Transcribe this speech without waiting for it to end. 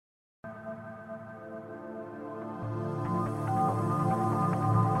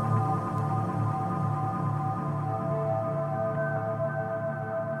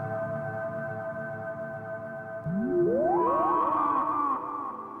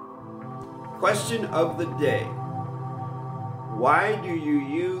Question of the day. Why do you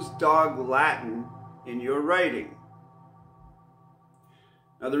use dog Latin in your writing?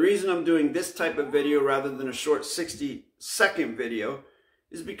 Now, the reason I'm doing this type of video rather than a short 60-second video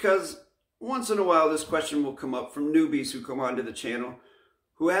is because once in a while this question will come up from newbies who come onto the channel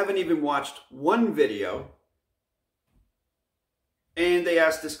who haven't even watched one video, and they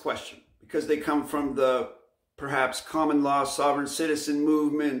ask this question because they come from the perhaps common law, sovereign citizen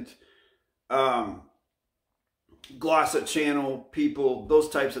movement, Glossa channel people, those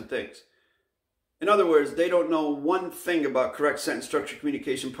types of things. In other words, they don't know one thing about correct sentence structure,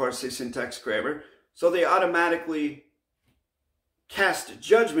 communication, parse, syntax, grammar, so they automatically cast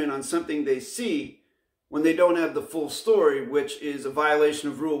judgment on something they see when they don't have the full story, which is a violation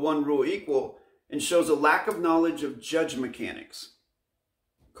of Rule 1, Rule Equal, and shows a lack of knowledge of judge mechanics,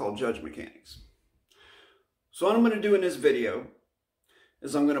 called judge mechanics. So what I'm going to do in this video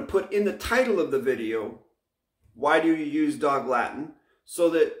is I'm going to put in the title of the video, why do you use dog Latin,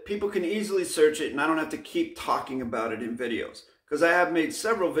 so that people can easily search it and I don't have to keep talking about it in videos. Because I have made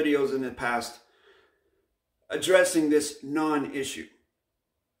several videos in the past addressing this non-issue.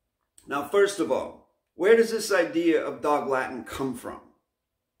 Now, first of all, where does this idea of dog Latin come from?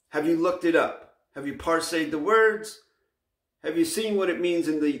 Have you looked it up? Have you parsed the words? Have you seen what it means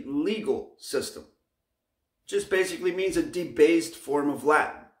in the legal system? Just basically means a debased form of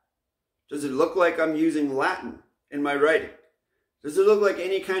Latin. Does it look like I'm using Latin in my writing? Does it look like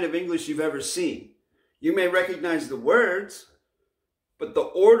any kind of English you've ever seen? You may recognize the words, but the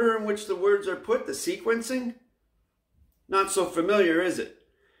order in which the words are put, the sequencing, not so familiar, is it?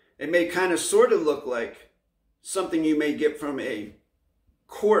 It may kind of sort of look like something you may get from a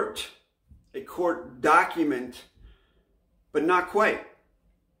court document, but not quite,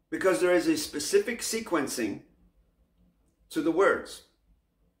 because there is a specific sequencing to the words,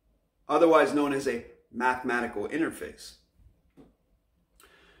 otherwise known as a mathematical interface.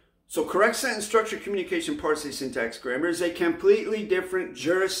 So correct sentence structure, communication, parse, syntax, grammar is a completely different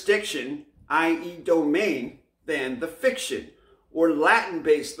jurisdiction, i.e. domain, than the fiction or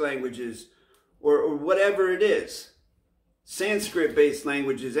Latin-based languages or whatever it is. Sanskrit-based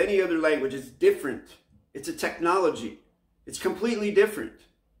languages, any other language is different. It's a technology. It's completely different.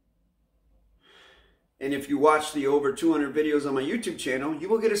 And if you watch the over 200 videos on my YouTube channel, you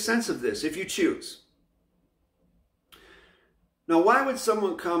will get a sense of this if you choose. Now, why would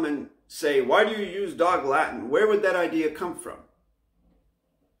someone come and say, why do you use dog Latin? Where would that idea come from?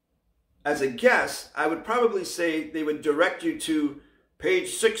 As a guess, I would probably say they would direct you to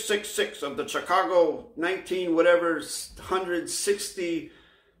page 666 of the Chicago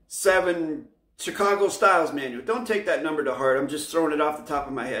 167 Chicago Styles Manual. Don't take that number to heart. I'm just throwing it off the top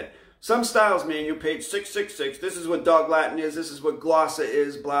of my head. Some Styles Manual, page 666. This is what dog Latin is. This is what glossa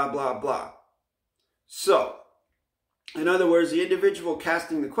is, blah, blah, blah. So, in other words, the individual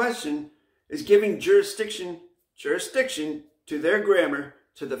casting the question is giving jurisdiction to their grammar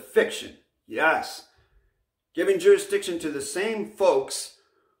to the fiction. Yes. Giving jurisdiction to the same folks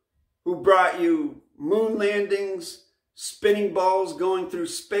who brought you moon landings, spinning balls going through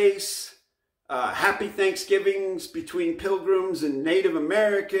space, happy Thanksgivings between pilgrims and Native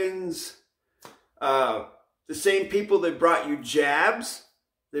Americans, the same people that brought you jabs,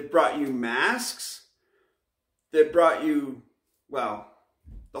 that brought you masks, that brought you, well,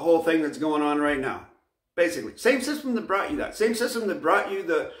 the whole thing that's going on right now. Basically, same system that brought you that. Same system that brought you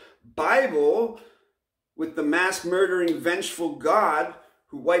the Bible with the mass murdering, vengeful God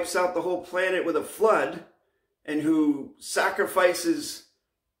who wipes out the whole planet with a flood and who sacrifices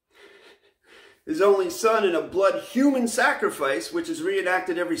his only son in a blood human sacrifice, which is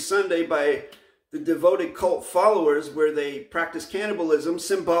reenacted every Sunday by the devoted cult followers where they practice cannibalism,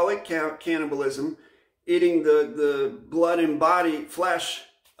 symbolic cannibalism, eating the blood and body, flesh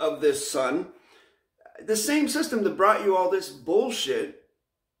of this son. The same system that brought you all this bullshit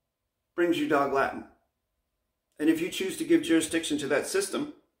brings you dog Latin. And if you choose to give jurisdiction to that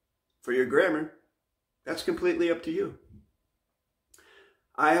system for your grammar, that's completely up to you.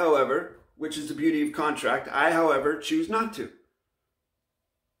 I, however, which is the beauty of contract, I, however, choose not to.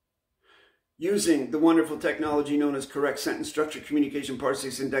 Using the wonderful technology known as correct sentence structure, communication, parse,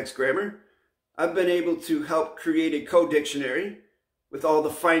 syntax, grammar, I've been able to help create a code dictionary with all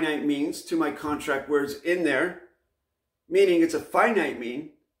the finite means to my contract words in there, meaning it's a finite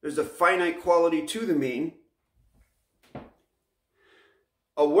mean. There's a finite quality to the mean.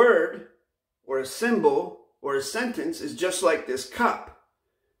 A word or a symbol or a sentence is just like this cup.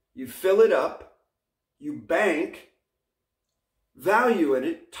 You fill it up, you bank value in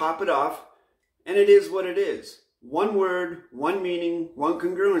it, top it off, and it is what it is. One word, one meaning, one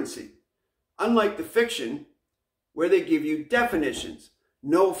congruency. Unlike the fiction, where they give you definitions,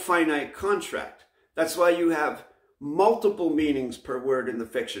 no finite contract. That's why you have multiple meanings per word in the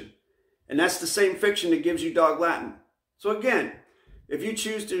fiction. And that's the same fiction that gives you dog Latin. So again, if you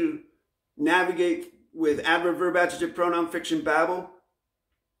choose to navigate with adverb, verb, adjective, pronoun, fiction, babble,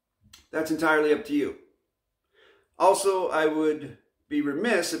 that's entirely up to you. Also, I would be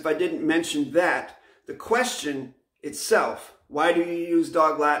remiss if I didn't mention that the question itself, why do you use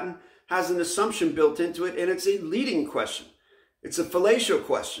dog Latin, has an assumption built into it, and it's a leading question. It's a fallatio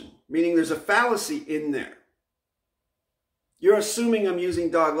question, meaning there's a fallacy in there. You're assuming I'm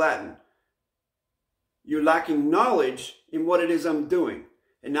using dog Latin. You're lacking knowledge in what it is I'm doing.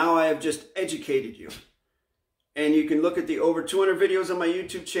 And now I have just educated you. And you can look at the over 200 videos on my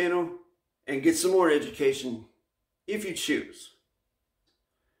YouTube channel and get some more education if you choose.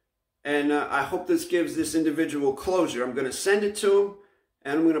 And I hope this gives this individual closure. I'm going to send it to him,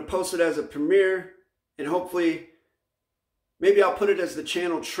 and I'm going to post it as a premiere, and hopefully maybe I'll put it as the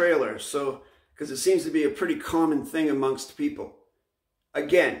channel trailer, so because it seems to be a pretty common thing amongst people.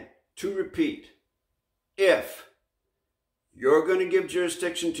 Again, to repeat, if you're going to give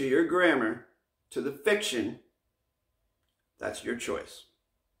jurisdiction to your grammar, to the fiction, that's your choice.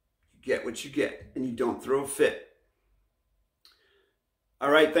 You get what you get, and you don't throw a fit.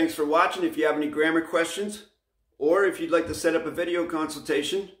 All right, thanks for watching. If you have any grammar questions, or if you'd like to set up a video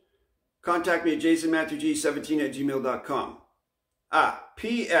consultation, contact me at jasonmatthewg17@gmail.com.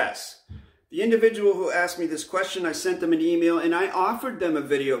 P.S. The individual who asked me this question, I sent them an email and I offered them a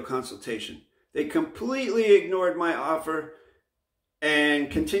video consultation. They completely ignored my offer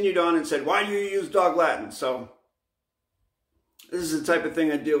and continued on and said, why do you use dog Latin? So this is the type of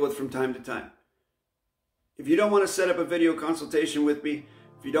thing I deal with from time to time. If you don't want to set up a video consultation with me,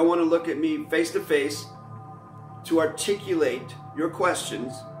 if you don't want to look at me face to face to articulate your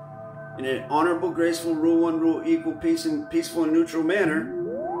questions in an honorable, graceful, rule one, rule equal, peaceful and neutral manner,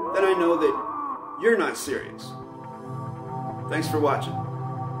 then I know that you're not serious. Thanks for watching.